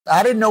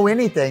I didn't know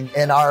anything.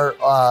 In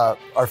our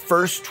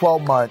first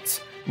 12 months,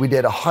 we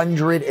did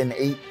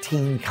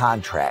 118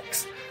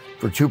 contracts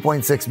for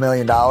 $2.6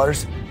 million,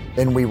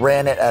 and we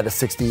ran it at a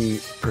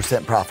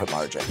 60% profit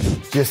margin.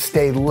 Just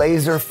stay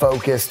laser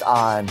focused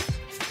on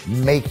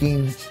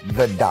making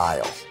the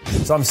dial.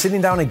 So I'm sitting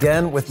down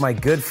again with my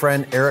good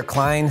friend, Eric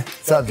Cline.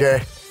 What's up,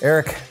 Jerry?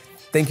 Eric,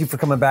 thank you for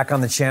coming back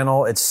on the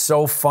channel. It's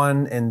so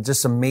fun and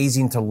just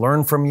amazing to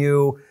learn from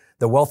you,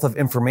 the wealth of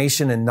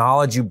information and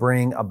knowledge you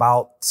bring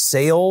about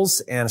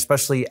sales and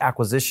especially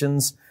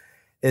acquisitions.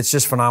 It's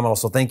just phenomenal.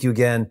 So thank you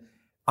again.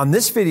 On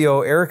this video,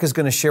 Eric is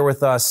going to share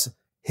with us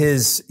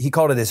he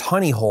called it his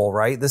honey hole,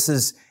 right? This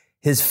is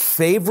his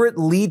favorite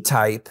lead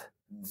type,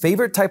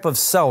 favorite type of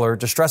seller,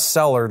 distressed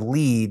seller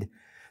lead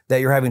that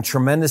you're having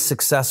tremendous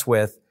success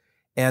with.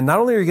 And not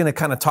only are you going to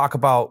kind of talk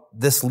about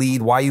this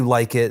lead, why you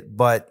like it,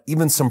 but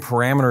even some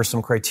parameters,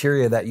 some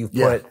criteria that you've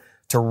put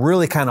to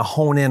really kind of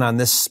hone in on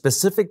this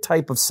specific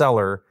type of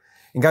seller.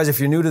 And guys, if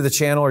you're new to the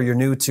channel or you're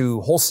new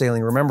to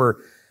wholesaling,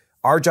 remember,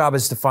 our job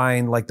is to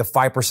find like the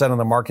 5% of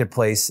the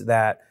marketplace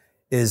that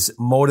is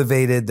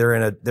motivated. They're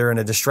in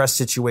a distressed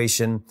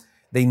situation.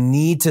 They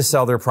need to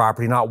sell their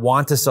property, not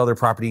want to sell their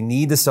property,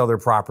 need to sell their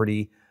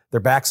property. Their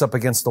back's up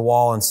against the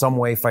wall in some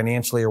way,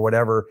 financially or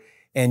whatever.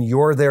 And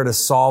you're there to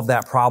solve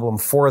that problem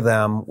for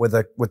them with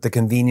the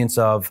convenience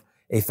of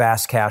a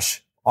fast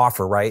cash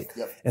offer, right?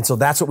 Yep. And so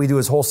that's what we do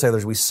as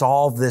wholesalers. We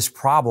solve this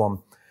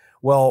problem.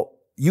 Well,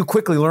 you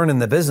quickly learn in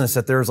the business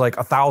that there's like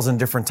 1,000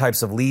 different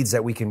types of leads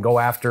that we can go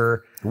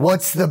after.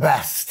 What's the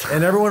best?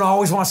 And everyone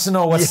always wants to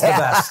know what's the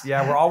best.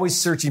 Yeah, we're always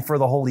searching for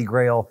the holy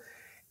grail.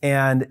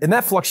 And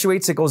that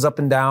fluctuates. It goes up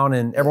and down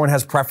and everyone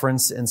has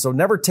preference. And so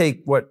never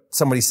take what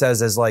somebody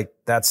says as like,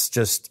 that's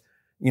just,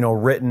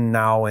 written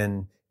now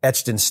and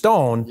etched in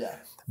stone. Yeah.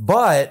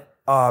 But,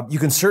 you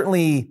can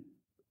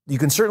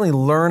certainly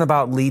learn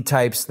about lead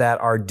types that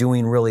are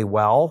doing really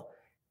well.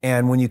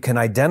 And when you can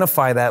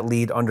identify that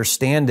lead,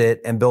 understand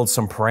it, and build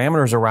some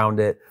parameters around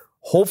it,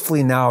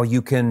 hopefully now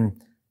you can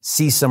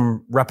see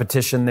some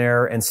repetition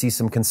there and see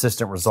some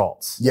consistent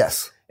results.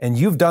 Yes. And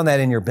you've done that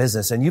in your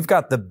business, and you've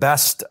got the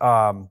best,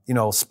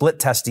 split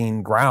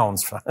testing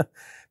grounds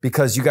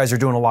because you guys are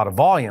doing a lot of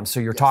volume. So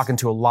you're talking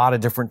to a lot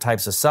of different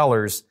types of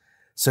sellers.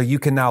 So you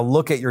can now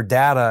look at your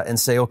data and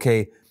say,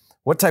 okay,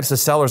 what types of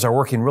sellers are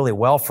working really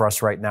well for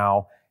us right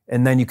now?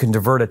 And then you can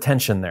divert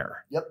attention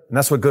there. Yep. And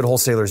that's what good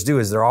wholesalers do,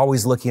 is they're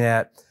always looking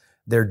at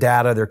their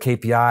data, their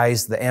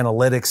KPIs, the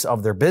analytics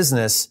of their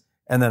business,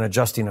 and then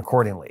adjusting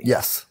accordingly.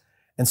 Yes.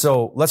 And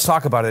so let's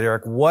talk about it,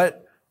 Eric.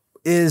 What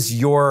is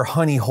your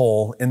honey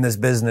hole in this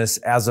business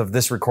as of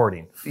this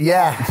recording?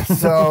 Yeah.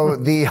 So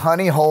the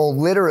honey hole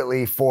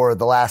literally for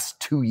the last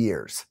 2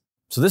 years.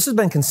 So this has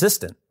been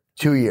consistent.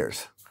 2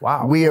 years.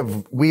 Wow. We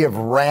have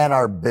ran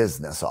our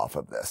business off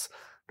of this.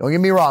 Don't get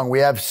me wrong. We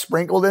have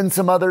sprinkled in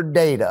some other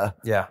data.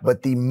 Yeah.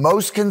 But the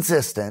most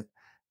consistent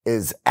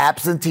is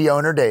absentee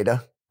owner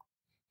data.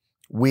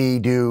 We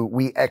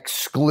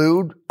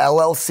exclude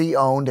LLC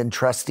owned and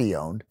trustee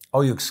owned.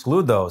 Oh, you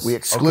exclude those. We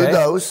exclude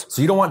those.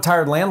 So you don't want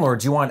tired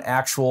landlords. You want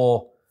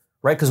actual,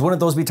 right? Because wouldn't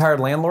those be tired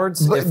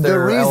landlords? But if they're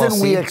the reason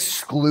LLC? We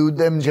exclude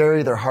them,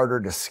 Jerry, they're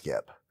harder to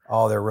skip.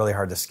 Oh, they're really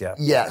hard to skip.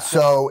 Yeah.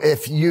 So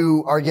if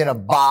you are going to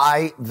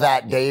buy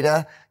that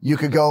data, you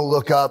could go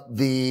look up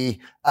the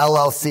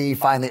LLC,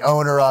 find the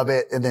owner of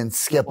it, and then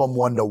skip them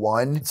one to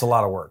one. It's a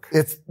lot of work.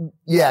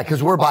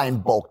 Because we're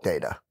buying bulk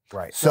data.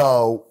 Right.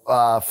 So,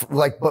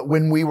 but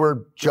when we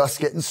were just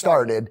getting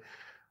started,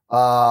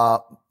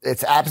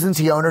 it's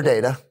absentee owner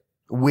data.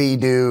 We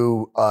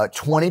do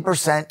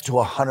 20% to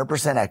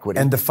 100% equity.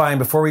 And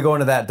before we go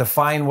into that,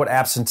 define what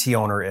absentee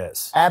owner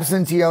is.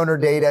 Absentee owner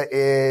data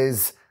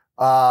is,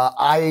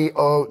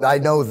 I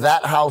know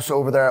that house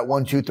over there at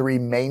 123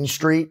 Main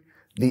Street.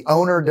 The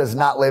owner does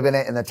not live in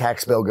it and the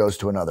tax bill goes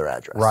to another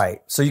address.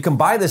 Right. So you can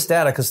buy this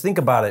data, because think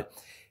about it.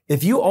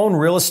 If you own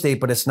real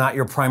estate, but it's not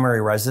your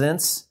primary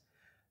residence,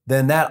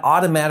 then that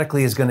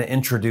automatically is going to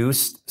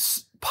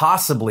introduce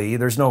possibly,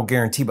 there's no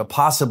guarantee, but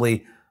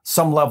possibly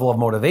some level of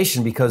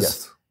motivation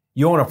because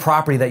you own a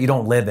property that you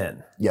don't live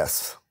in.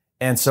 Yes.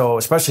 And so,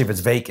 especially if it's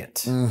vacant.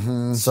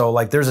 Mm-hmm. So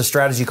like there's a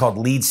strategy called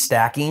lead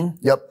stacking.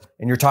 Yep.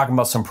 And you're talking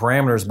about some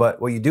parameters,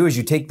 but what you do is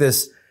you take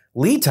this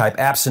lead type,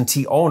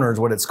 absentee owner is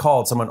what it's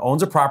called. Someone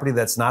owns a property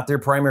that's not their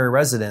primary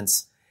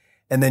residence.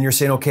 And then you're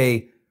saying,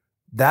 okay,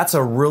 that's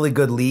a really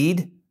good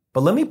lead,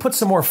 but let me put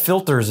some more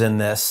filters in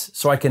this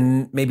so I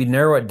can maybe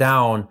narrow it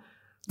down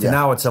to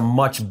now it's a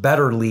much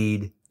better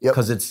lead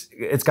because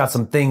it's got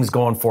some things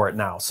going for it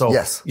now. So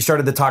you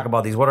started to talk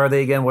about these. What are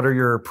they again? What are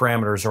your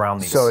parameters around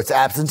these? So it's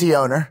absentee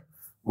owner.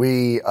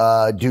 We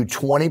do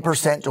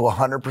 20% to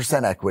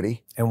 100%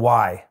 equity. And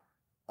why?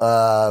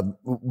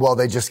 Well,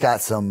 they just got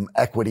some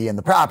equity in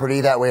the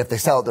property. That way, if they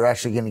sell it, they're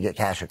actually going to get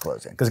cash at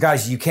closing. Because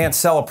guys, you can't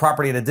sell a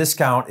property at a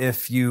discount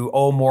if you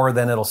owe more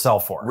than it'll sell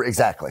for.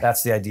 Exactly.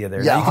 That's the idea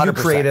there. Yeah, you can 100%.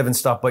 do creative and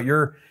stuff, but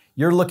you're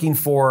looking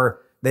for,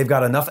 they've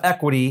got enough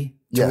equity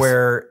to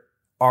where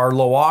our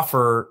low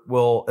offer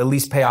will at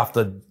least pay off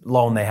the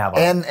loan they have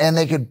on. And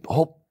they could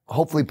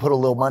hopefully put a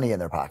little money in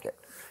their pocket.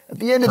 At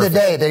the end of the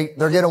day,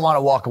 they're going to want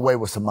to walk away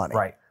with some money.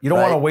 Right. You don't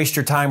want to waste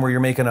your time where you're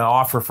making an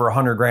offer for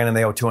 $100,000 and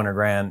they owe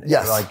 $200,000.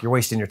 Yes. Like you're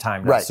wasting your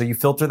time. Right. So you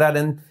filter that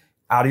in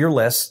out of your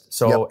list.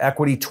 So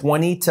equity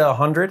 20 to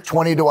 100.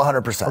 20 to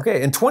 100%.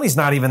 Okay. And 20 is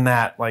not even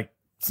that like.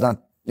 It's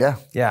not. Yeah.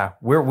 Yeah.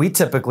 We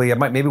typically,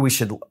 maybe we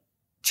should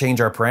change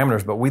our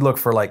parameters, but we look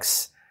for like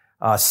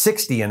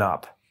 60 and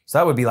up. So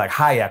that would be like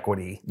high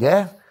equity.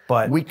 Yeah.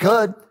 But we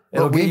could.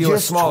 It'll but give you a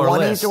smaller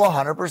 20 list. to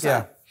 100%.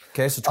 Yeah.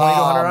 Okay. So 20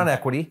 to 100 on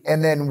equity.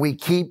 And then we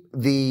keep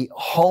the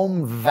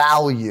home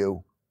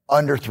value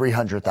under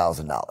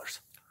 $300,000.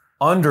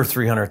 Under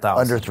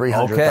 300,000. Under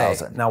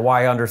 300,000. Okay. Now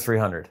why under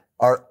 300?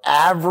 Our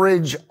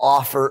average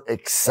offer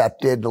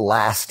accepted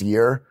last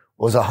year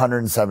was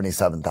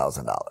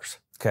 $177,000.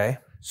 Okay.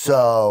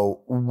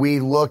 So we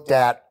looked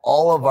at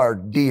all of our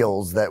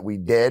deals that we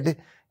did,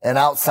 and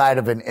outside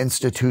of an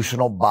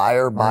institutional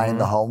buyer buying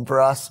the home for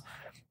us,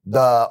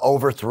 the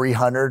over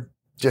 300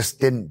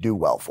 just didn't do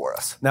well for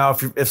us. Now,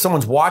 if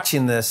someone's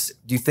watching this,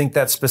 do you think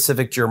that's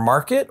specific to your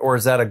market, or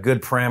is that a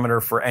good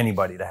parameter for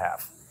anybody to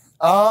have?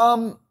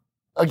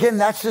 Again,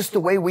 that's just the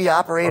way we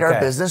operate our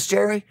business,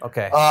 Jerry.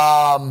 Okay.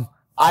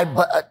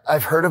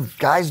 I've heard of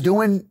guys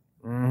doing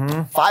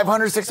 $500,000,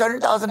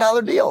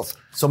 $600,000 deals.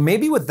 So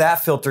maybe with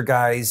that filter,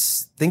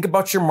 guys, think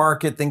about your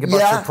market, think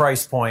about your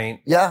price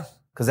point. Yeah.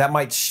 Because that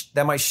might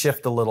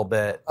shift a little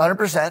bit.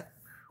 100%.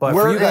 But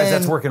for you guys,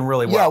 that's working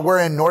really well. Yeah, we're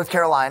in North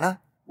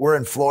Carolina, we're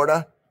in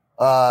Florida,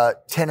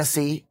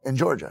 Tennessee, and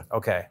Georgia.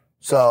 Okay.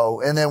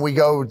 So, and then we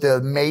go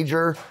to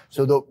major.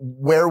 So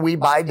where we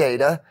buy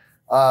data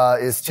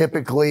is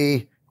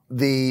typically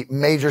the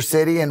major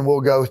city, and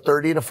we'll go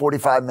 30 to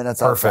 45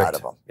 minutes outside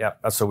of them. Yeah,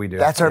 that's what we do.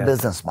 That's our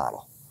business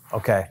model.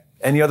 Okay.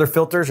 Any other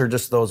filters or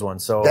just those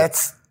ones? So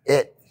that's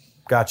it.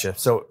 Gotcha.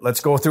 So let's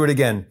go through it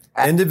again.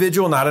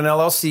 Individual, not an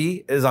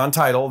LLC, is on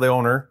title, the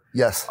owner.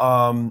 Yes.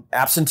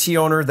 Absentee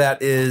owner,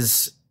 that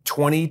is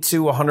 20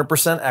 to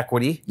 100%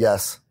 equity.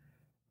 Yes.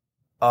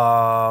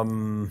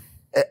 Home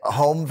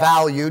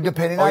value,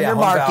 depending on your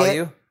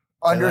market,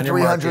 under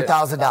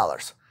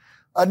 $300,000.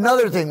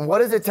 Another thing, what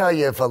does it tell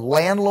you if a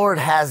landlord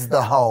has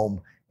the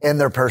home in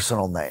their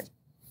personal name?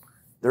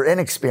 They're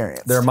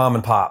inexperienced. They're mom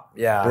and pop.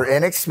 Yeah. They're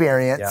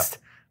inexperienced.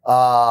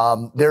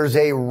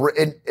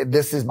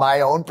 This is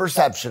my own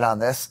perception on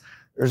this.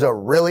 There's a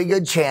really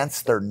good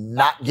chance they're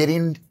not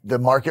getting the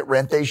market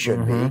rent they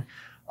should be.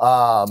 And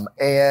I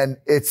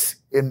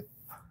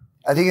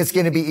think it's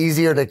going to be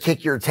easier to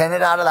kick your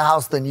tenant out of the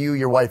house than you,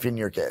 your wife, and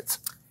your kids.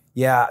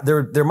 Yeah.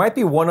 There might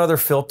be one other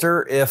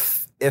filter.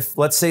 If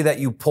let's say that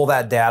you pull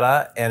that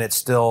data and it's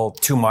still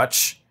too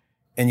much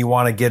and you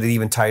want to get it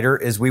even tighter,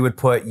 is we would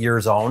put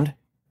years owned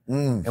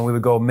and we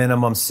would go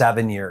minimum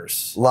 7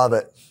 years. Love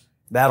it.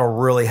 That'll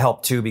really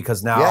help too,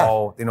 because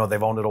now,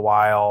 they've owned it a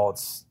while.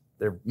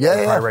 They're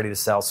probably ready to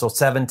sell. So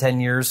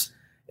 7-10 years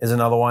is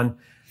another one.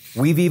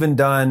 We've even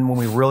done, when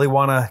we really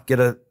want to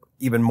get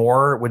even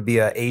more, would be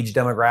a age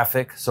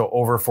demographic. So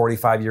over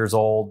 45 years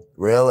old.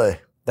 Really?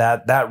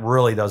 That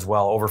really does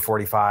well, over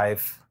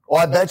 45.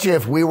 Well, I bet you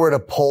if we were to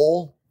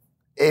poll,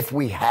 if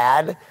we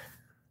had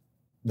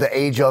the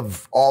age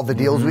of all the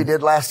deals we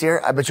did last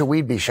year, I bet you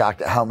we'd be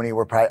shocked at how many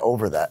were probably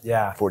over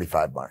that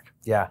 45 mark.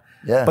 Yeah.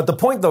 But the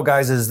point though,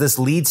 guys, is this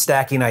lead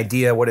stacking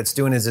idea, what it's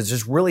doing is it's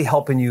just really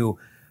helping you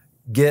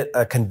get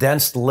a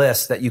condensed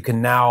list that you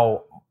can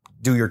now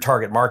do your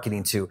target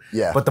marketing to.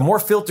 Yeah. But the more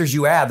filters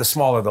you add, the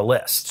smaller the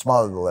list.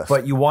 Smaller the list.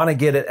 But you want to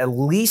get it at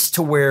least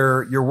to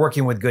where you're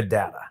working with good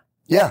data.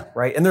 Yeah.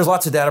 Right. And there's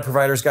lots of data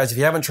providers, guys. If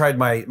you haven't tried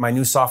my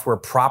new software,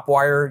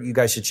 PropWire, you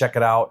guys should check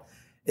it out.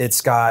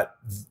 It's got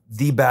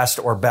the best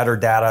or better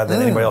data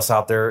than anybody else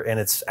out there, and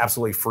it's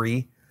absolutely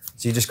free.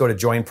 So you just go to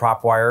join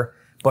PropWire.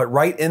 But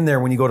right in there,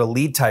 when you go to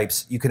lead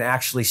types, you can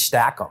actually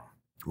stack them.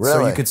 Really?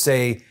 So you could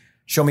say,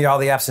 show me all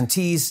the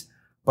absentees,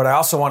 but I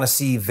also want to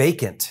see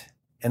vacant,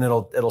 and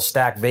it'll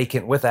stack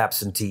vacant with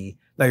absentee.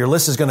 Now your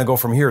list is going to go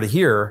from here to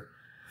here,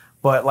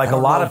 but like I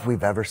don't know if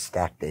we've ever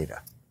stacked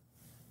data.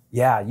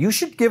 Yeah, you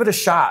should give it a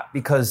shot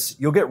because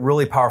you'll get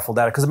really powerful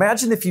data. Because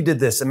imagine if you did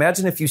this.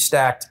 Imagine if you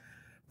stacked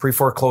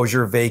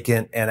pre-foreclosure,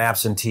 vacant, and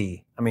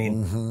absentee. I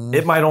mean,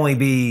 it might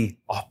only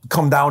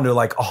come down to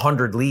like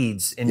 100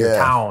 leads in your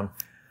town,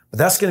 but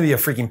that's going to be a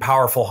freaking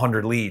powerful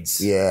 100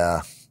 leads.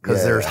 Yeah.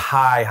 Because there's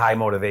high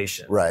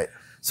motivation. Right.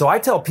 So I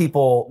tell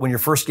people when you're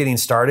first getting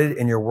started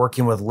and you're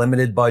working with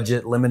limited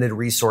budget, limited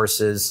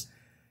resources,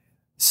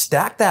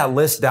 stack that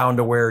list down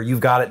to where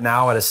you've got it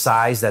now at a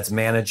size that's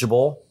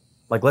manageable.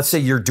 Like let's say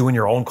you're doing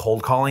your own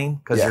cold calling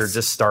because you're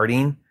just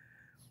starting.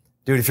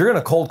 Dude, if you're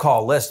going to cold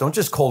call a list, don't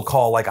just cold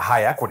call like a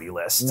high equity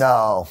list.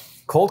 No.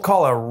 Cold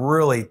call a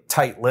really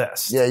tight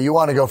list. Yeah, you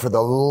want to go for the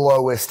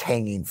lowest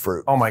hanging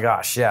fruit. Oh my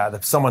gosh, yeah.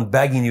 Someone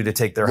begging you to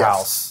take their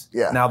house.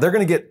 Yeah. Now they're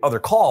going to get other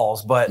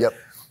calls, but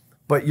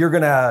you're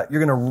going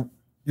to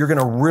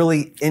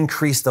really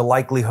increase the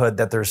likelihood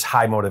that there's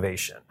high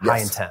motivation, high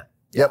intent.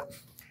 Yep.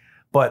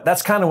 But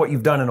that's kind of what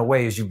you've done in a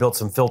way is you've built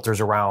some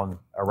filters around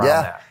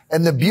that.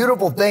 And the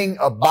beautiful thing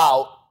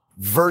about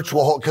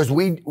virtual, because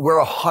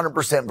we're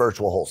 100%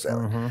 virtual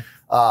wholesaler.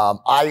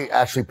 I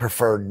actually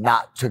prefer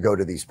not to go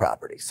to these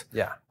properties.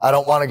 Yeah. I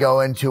don't want to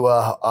go into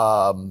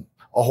a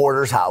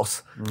hoarder's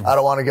house. I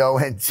don't want to go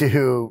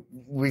into,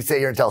 we sit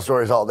here and tell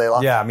stories all day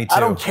long. Yeah, me too. I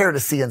don't care to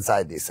see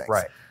inside these things.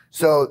 Right.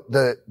 So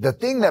the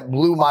thing that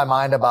blew my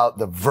mind about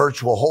the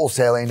virtual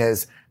wholesaling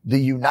is the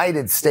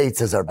United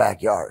States is our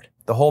backyard.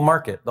 The whole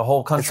market, the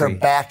whole country. It's our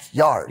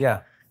backyard.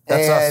 Yeah.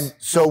 That's us.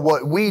 So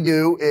what we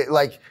do,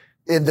 like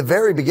in the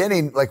very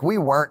beginning, like we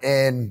weren't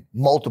in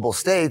multiple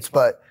states,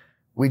 but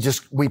we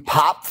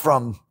popped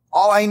from,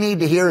 all I need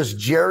to hear is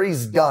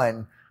Jerry's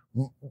done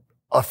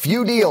a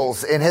few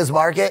deals in his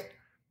market.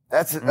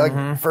 That's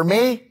like, for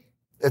me,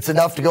 it's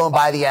enough to go and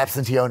buy the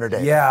absentee owner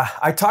day. Yeah.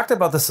 I talked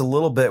about this a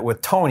little bit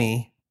with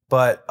Tony,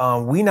 but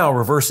we now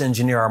reverse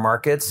engineer our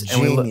markets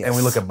and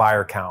we look at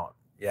buyer count.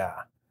 Yeah.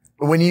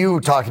 When you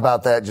talked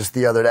about that just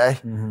the other day,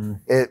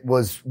 it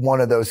was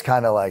one of those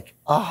kind of like,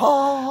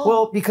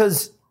 Well,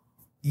 because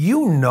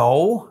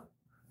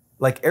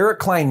like Eric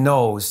Cline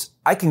knows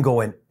I can go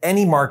in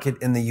any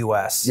market in the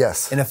U.S.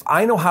 Yes. And if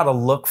I know how to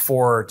look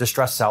for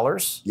distressed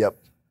sellers, yep,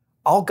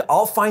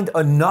 I'll find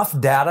enough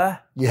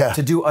data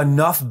to do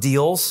enough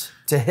deals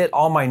to hit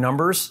all my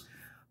numbers.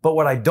 But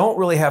what I don't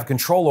really have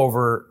control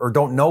over or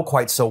don't know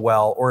quite so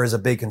well or is a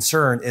big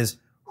concern is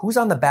who's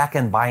on the back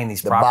end buying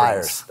these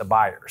properties? The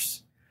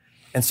buyers.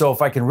 And so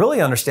if I can really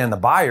understand the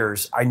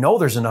buyers, I know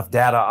there's enough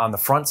data on the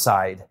front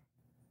side.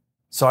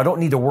 So I don't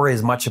need to worry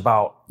as much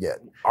about,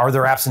 are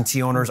there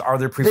absentee owners? Are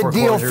there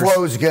pre-foreclosures? The deal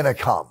flow is going to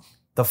come.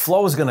 The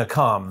flow is going to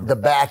come. The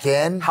back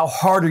end. How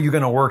hard are you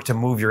going to work to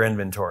move your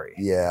inventory?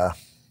 Yeah.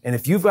 And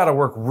if you've got to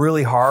work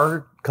really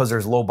hard because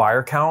there's low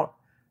buyer count,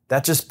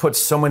 that just puts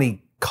so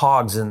many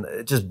cogs and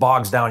it just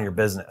bogs down your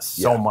business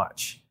so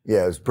much.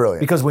 Yeah, it was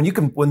brilliant. Because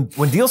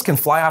when deals can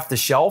fly off the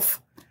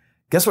shelf,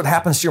 guess what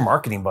happens to your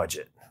marketing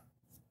budget?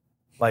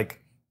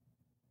 Like,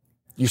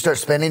 you start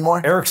spending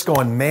more? Eric's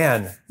going,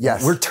 man,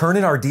 we're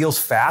turning our deals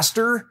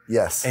faster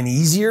and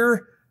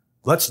easier.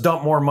 Let's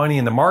dump more money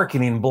into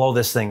marketing and blow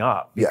this thing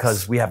up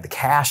because we have the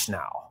cash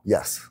now.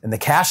 Yes. And the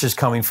cash is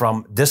coming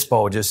from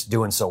Dispo just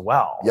doing so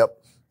well. Yep.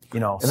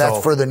 And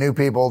that's for the new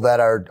people that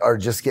are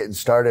just getting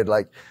started.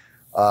 Like,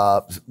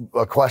 a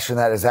question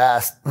that is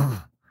asked,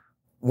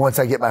 once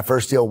I get my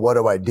first deal, what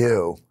do I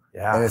do?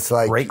 Yeah. And it's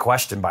like, great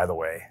question, by the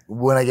way.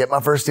 When I get my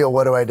first deal,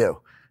 what do I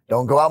do?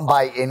 Don't go out and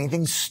buy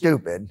anything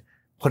stupid.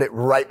 Put it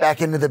right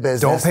back into the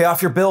business. Don't pay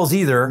off your bills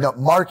either. No,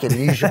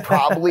 marketing. You should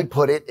probably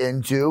put it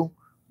into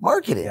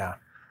marketing. Yeah.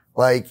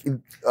 Like,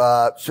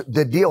 so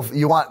the deal,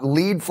 you want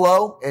lead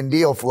flow and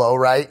deal flow,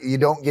 right? You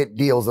don't get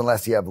deals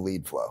unless you have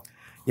lead flow.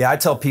 Yeah. I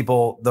tell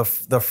people the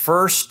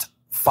first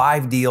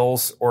 5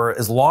 deals, or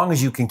as long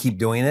as you can keep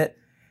doing it,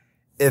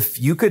 if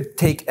you could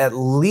take at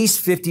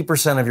least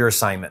 50% of your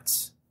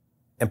assignments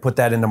and put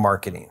that into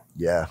marketing.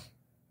 Yeah.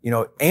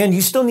 And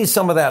you still need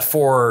some of that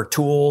for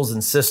tools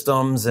and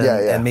systems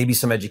and maybe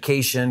some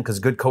education because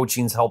good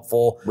coaching is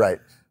helpful. Right.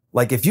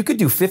 Like if you could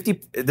do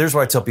there's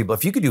what I tell people,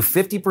 if you could do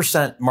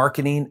 50%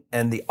 marketing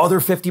and the other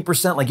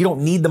 50%, like you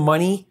don't need the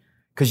money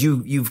because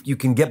you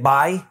can get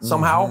by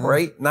somehow,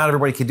 right? Not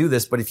everybody can do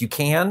this, but if you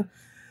can,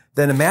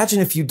 then imagine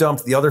if you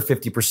dumped the other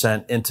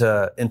 50%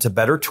 into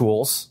better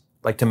tools,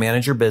 like to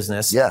manage your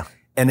business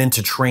and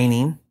into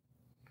training,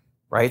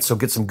 right? So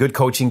get some good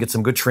coaching, get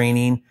some good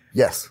training.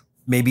 Yes.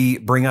 Maybe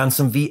bring on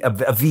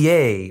a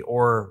VA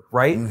or,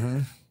 right?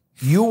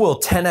 You will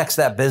 10x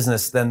that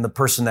business than the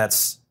person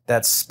that's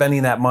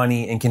spending that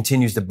money and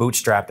continues to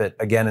bootstrap it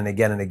again and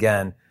again and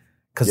again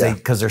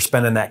because they're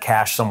spending that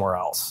cash somewhere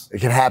else.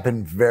 It can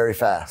happen very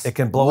fast. It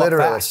can blow up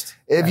fast.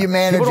 If you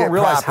manage it properly. People don't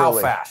realize how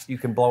fast you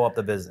can blow up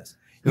the business.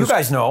 You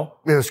guys know.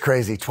 It was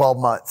crazy. 12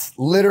 months.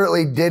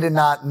 Literally did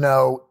not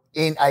know.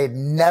 I had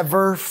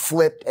never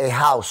flipped a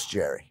house,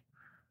 Jerry.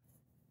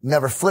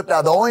 Never flipped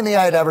out. The only thing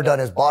I had ever done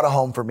is bought a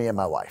home for me and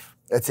my wife.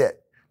 That's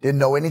it. Didn't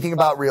know anything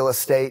about real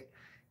estate.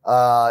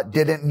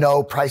 Didn't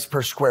know price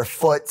per square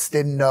foot.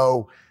 Didn't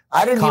know.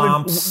 I didn't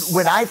Comps. even,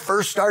 when I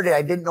first started,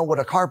 I didn't know what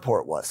a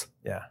carport was.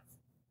 Yeah.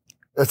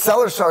 The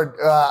seller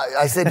started,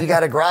 I said, you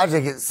got a garage?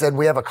 It said,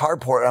 we have a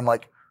carport. I'm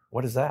like,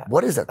 what is that?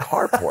 What is a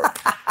carport?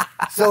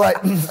 So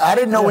like, I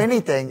didn't know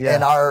anything. Yeah.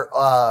 In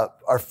our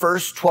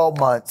first 12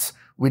 months,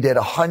 we did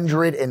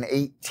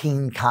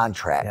 118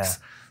 contracts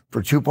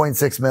for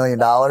 $2.6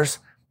 million.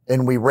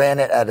 And we ran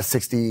it at a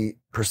 60%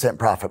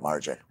 profit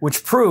margin.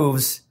 Which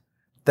proves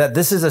that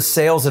this is a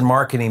sales and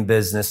marketing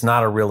business,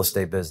 not a real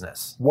estate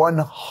business.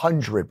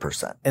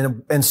 100%.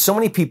 And so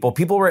many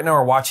people right now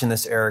are watching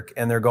this, Eric,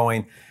 and they're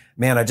going,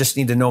 man, I just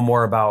need to know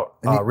more about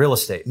real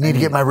estate. Need to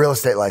get my real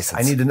estate license.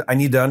 I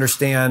need to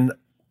understand,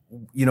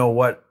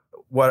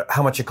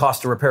 how much it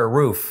costs to repair a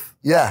roof.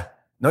 Yeah.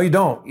 No, you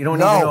don't. You don't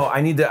need to know.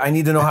 I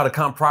need to know how to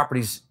comp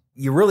properties.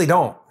 You really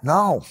don't.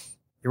 No.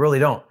 You really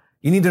don't.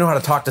 You need to know how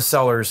to talk to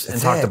sellers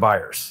and talk to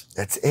buyers.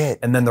 That's it.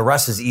 And then the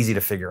rest is easy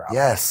to figure out.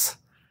 Yes.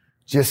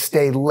 Just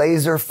stay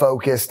laser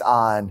focused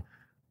on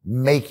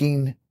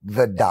making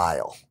the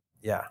dial.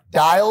 Yeah.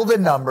 Dial the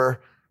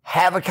number,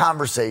 have a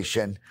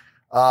conversation.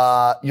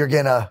 You're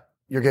gonna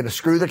you're going to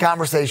screw the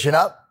conversation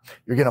up.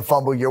 You're going to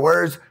fumble your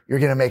words. You're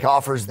going to make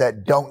offers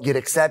that don't get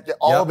accepted.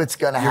 All of it's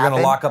going to happen. You're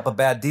going to lock up a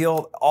bad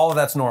deal. All of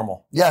that's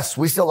normal. Yes,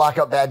 we still lock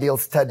up bad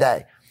deals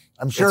today.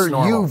 I'm sure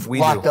you've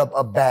locked up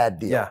a bad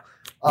deal. Yeah.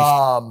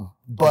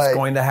 But it's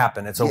going to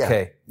happen. It's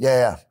okay.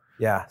 Yeah.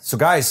 So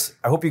guys,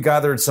 I hope you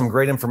gathered some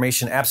great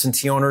information.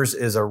 Absentee owners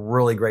is a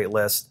really great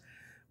list.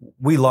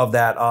 We love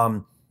that.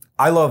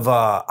 I love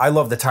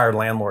the tired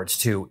landlords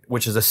too,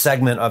 which is a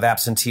segment of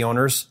absentee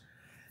owners.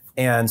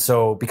 And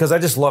so, because I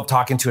just love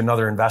talking to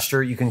another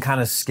investor, you can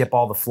kind of skip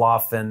all the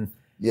fluff and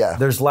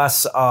there's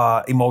less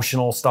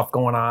emotional stuff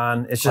going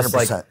on. It's just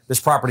 100%. like, this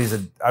property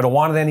I don't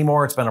want it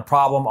anymore. It's been a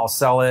problem. I'll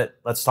sell it.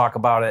 Let's talk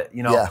about it.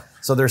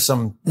 So there's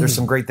some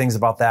great things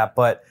about that,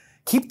 but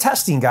keep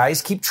testing,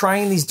 guys. Keep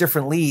trying these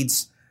different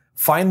leads.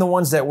 Find the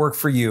ones that work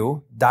for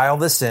you. Dial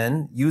this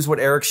in. Use what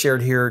Eric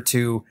shared here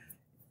to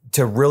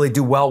really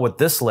do well with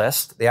this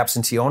list, the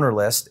absentee owner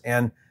list,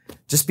 and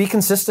just be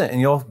consistent and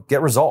you'll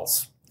get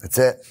results. That's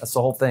it. That's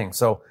the whole thing.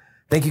 So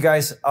thank you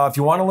guys. If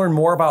you want to learn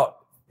more about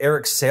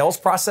Eric's sales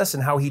process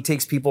and how he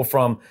takes people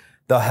from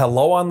the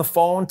hello on the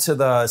phone to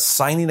the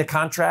signing a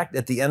contract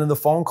at the end of the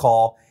phone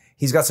call,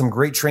 he's got some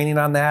great training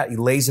on that. He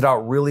lays it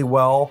out really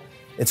well.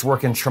 It's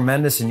working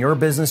tremendous in your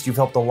business. You've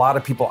helped a lot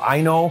of people.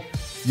 I know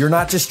you're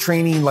not just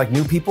training like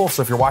new people.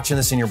 So if you're watching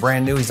this and you're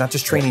brand new, he's not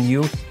just training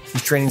you.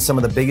 He's training some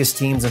of the biggest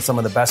teams and some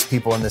of the best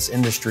people in this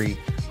industry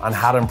on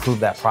how to improve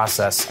that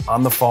process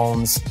on the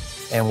phones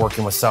and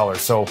working with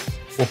sellers. So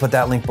we'll put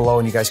that link below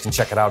and you guys can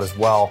check it out as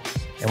well.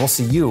 And we'll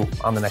see you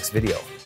on the next video.